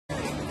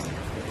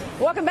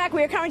Welcome back.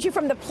 We are coming to you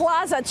from the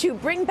Plaza to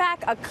bring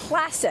back a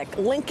classic.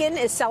 Lincoln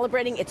is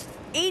celebrating its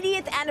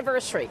 80th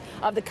anniversary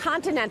of the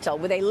Continental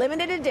with a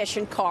limited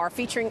edition car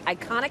featuring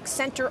iconic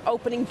center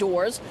opening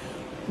doors.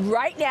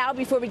 Right now,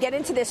 before we get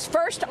into this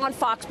first on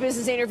Fox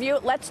Business interview,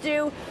 let's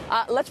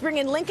bring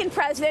in Lincoln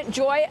President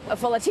Joy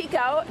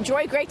Falotico.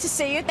 Joy, great to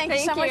see you. Thank you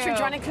so much for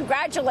joining.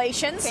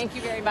 Congratulations. Thank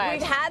you very much.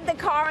 We've had the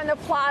car in the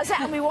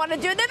Plaza, and we want to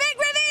do the big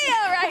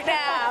reveal right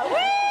now. Woo!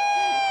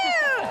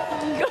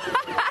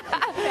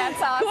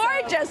 That's awesome.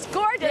 Gorgeous,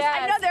 gorgeous. Yes.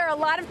 I know there are a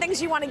lot of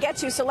things you want to get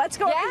to, so let's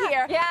go over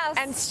here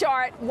and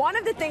start. One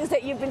of the things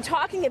that you've been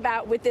talking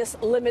about with this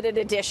limited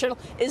edition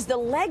is the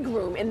leg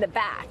room in the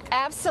back.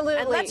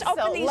 Absolutely. And let's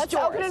open these doors. Let's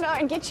open it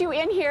and get you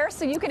in here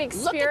so you can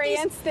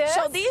experience this.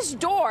 So these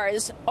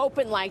doors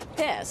open like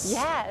this.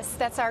 Yes,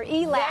 that's our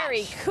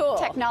E-latch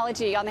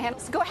technology on the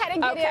handles. Go ahead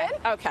and get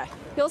in. Okay.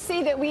 You'll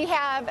see that we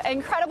have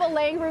incredible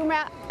leg room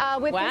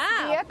with this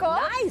vehicle.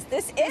 Nice.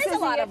 This is a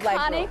lot of leg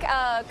room.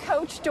 Iconic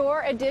coach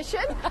door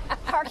edition,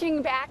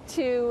 harking back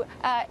to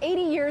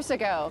 80 years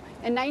ago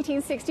in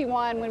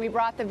 1961 when we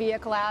brought the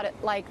vehicle out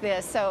like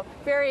this. So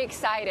very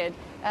excited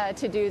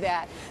to do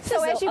that.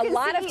 So as you can see, a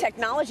lot of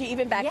technology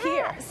even back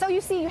here. So you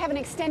see you have an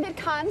extended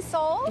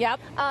console. Yep.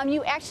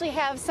 You actually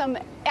have some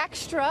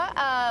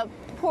extra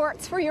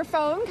ports for your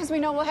phone because we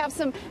know we'll have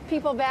some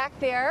people back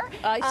there.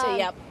 I see,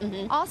 yep.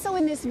 Also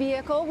in this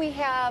vehicle we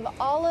have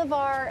all of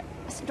our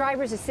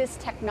driver's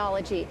assist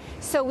technology.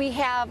 So we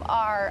have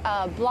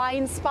our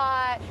blind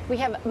spot, we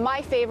have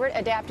my favorite,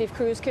 adaptive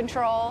cruise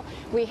control,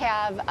 we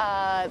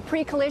have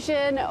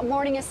pre-collision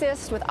warning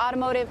assist with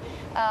automotive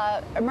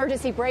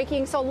emergency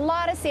braking, so a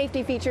lot of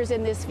safety features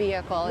in this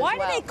vehicle. Why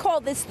do they call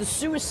this the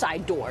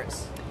suicide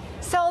doors?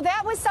 So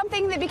that was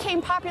something that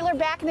became popular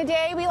back in the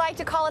day. We like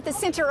to call it the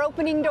center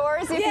opening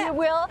doors, if you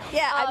will.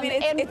 Yeah, I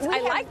mean, I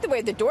like the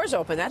way the doors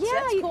open. That's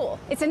cool.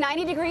 It's a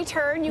 90-degree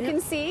turn, you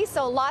can see,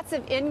 so lots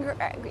of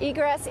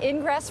egress,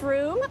 ingress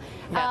room.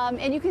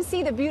 And you can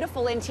see the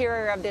beautiful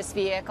interior of this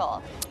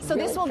vehicle. So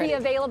this will be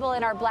available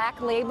in our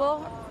black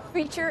label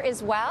feature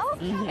as well,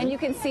 and you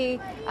can see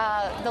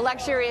the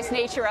luxurious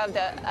nature of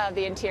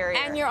the interior.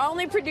 And you're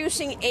only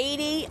producing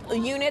 80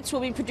 units will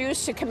be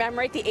produced to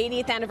commemorate the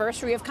 80th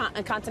anniversary of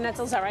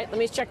Continental, is that right? Let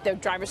me check the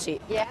driver's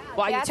seat. Yeah,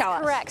 while you tell us.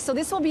 That's correct. So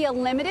this will be a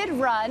limited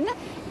run,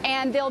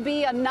 and there'll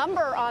be a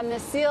number on the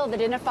seal that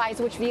identifies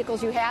which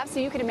vehicles you have,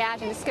 so you can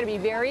imagine this is going to be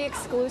very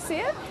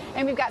exclusive,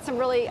 and we've got some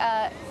really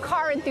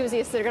car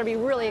enthusiasts that are going to be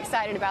really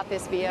excited about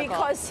this vehicle.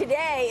 Because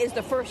today is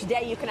the first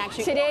day you can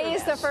actually Today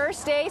is the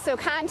first day, so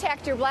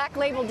contact your black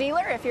label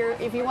dealer if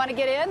you want to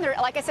get in.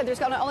 Like I said,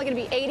 there's only going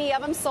to be 80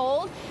 of them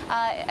sold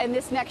in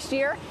this next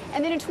year,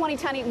 and then in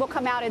 2020 we'll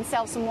come out and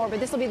sell some more. But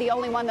this will be the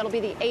only one that'll be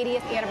the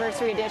 80th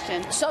anniversary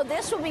edition. So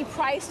this will be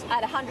priced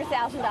at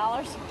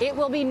 $100,000. It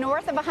will be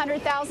north of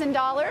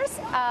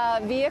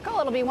 $100,000 vehicle.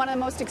 It'll be one of the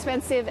most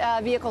expensive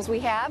vehicles we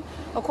have.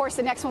 Of course,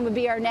 the next one would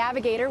be our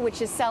Navigator,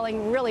 which is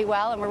selling really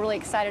well, and we're really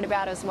excited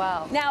about as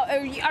well. Now,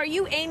 are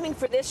you aiming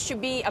for this to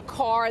be a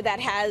car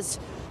that has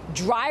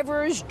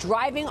drivers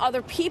driving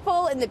other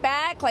people in the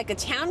back, like a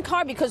town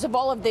car, because of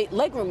all of the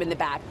legroom in the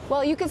back?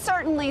 Well, you can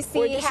certainly see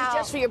or this is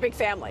just for your big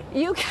family.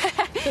 You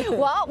can.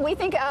 Well, we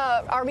think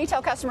our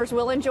retail customers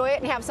will enjoy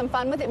it and have some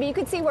fun with it. But you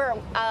can see where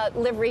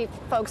livery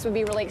folks would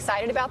be really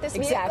excited about this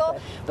vehicle.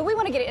 But we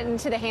want to get it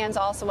into the hands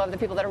also of the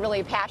people that are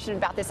really passionate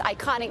about this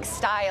iconic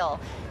style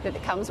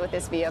that comes with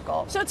this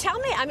vehicle. So tell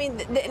me, I mean,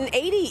 an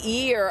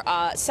 80-year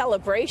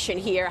celebration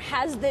here.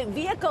 Has the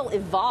vehicle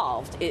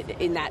evolved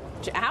in that?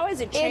 How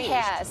has it changed? It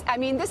has. I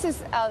mean, this is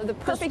the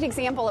perfect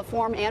example of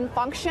form and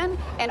function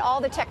and all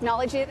the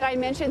technology that I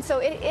mentioned. So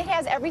it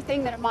has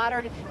everything that a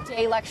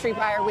modern-day luxury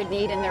buyer would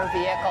need in their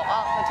vehicle.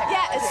 All the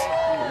technology.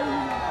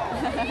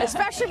 Yes.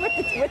 Especially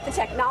with the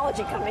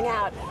technology coming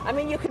out. I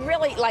mean, you can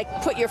really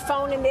put your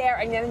phone in there,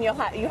 and then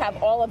you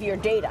have all of your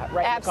data in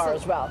the car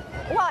as well.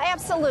 Well,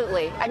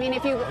 absolutely. I mean,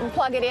 if you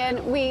plug it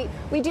in, we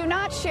do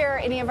not share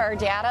any of our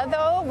data,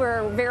 though.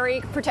 We're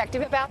very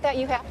protective about that.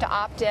 You have to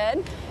opt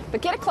in.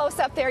 But get a close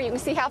up there. You can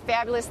see how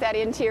fabulous that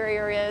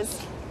interior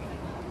is.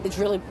 It's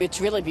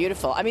really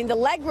beautiful. I mean, the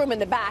leg room in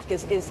the back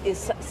is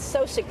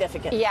so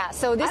significant. Yeah.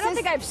 So this I don't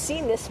think I've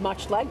seen this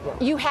much leg room.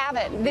 You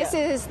haven't. This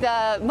is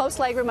the most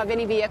leg room of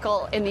any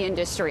vehicle in the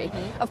industry.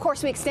 Of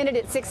course, we extended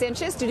it 6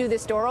 inches to do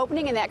this door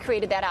opening, and that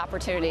created that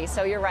opportunity.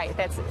 So you're right.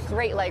 That's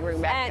great leg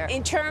room back there. And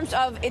in terms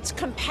of its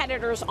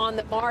competitors on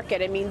the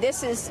market, I mean,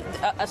 this is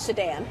a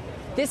sedan.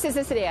 This is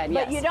a sedan,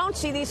 yes. But you don't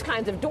see these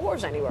kinds of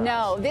doors anywhere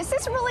else. No, this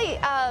is really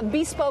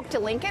bespoke to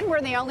Lincoln.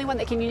 We're the only one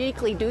that can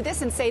uniquely do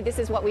this and say this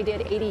is what we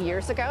did 80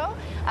 years ago.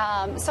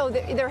 So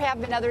there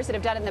have been others that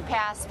have done it in the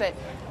past, but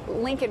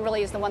Lincoln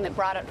really is the one that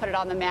put it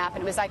on the map,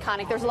 and it was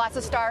iconic. There's lots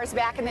of stars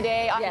back in the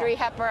day. Audrey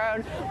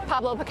Hepburn,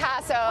 Pablo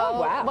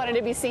Picasso wanted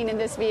to be seen in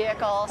this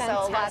vehicle.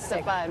 Fantastic. So lots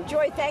of fun.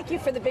 Joy, thank you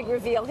for the big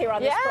reveal here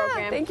on this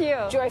program. Thank you.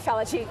 Joy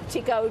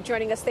Falotico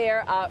joining us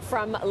there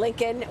from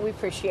Lincoln. We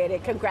appreciate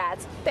it.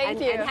 Congrats.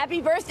 Thank you. And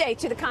happy birthday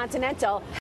to the Continental.